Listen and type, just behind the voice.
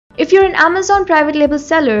If you're an Amazon private label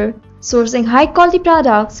seller, sourcing high-quality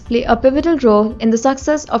products play a pivotal role in the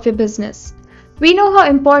success of your business. We know how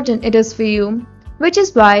important it is for you, which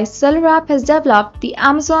is why SellerApp has developed the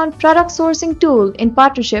Amazon Product Sourcing tool in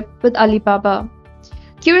partnership with Alibaba.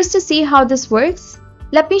 Curious to see how this works?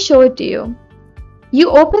 Let me show it to you. You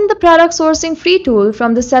open the Product Sourcing free tool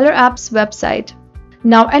from the SellerApp's website.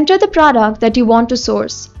 Now enter the product that you want to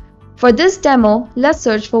source. For this demo, let's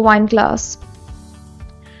search for wine glass.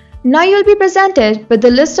 Now you'll be presented with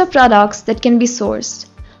the list of products that can be sourced.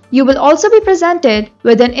 You will also be presented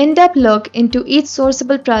with an in-depth look into each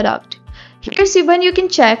sourceable product. Here's when you can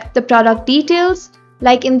check the product details,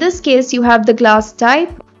 like in this case you have the glass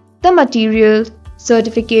type, the material,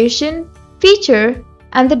 certification, feature,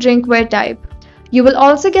 and the drinkware type. You will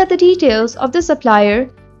also get the details of the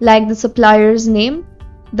supplier, like the supplier's name,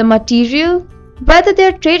 the material, whether they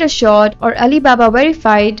are trade assured or Alibaba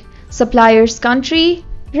verified, supplier's country,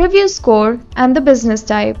 review score, and the business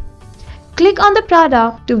type. Click on the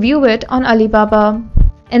product to view it on Alibaba.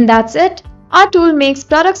 And that's it. Our tool makes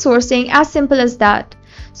product sourcing as simple as that.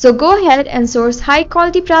 So go ahead and source high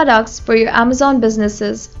quality products for your Amazon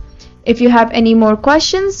businesses. If you have any more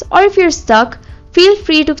questions or if you're stuck, feel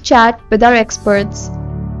free to chat with our experts.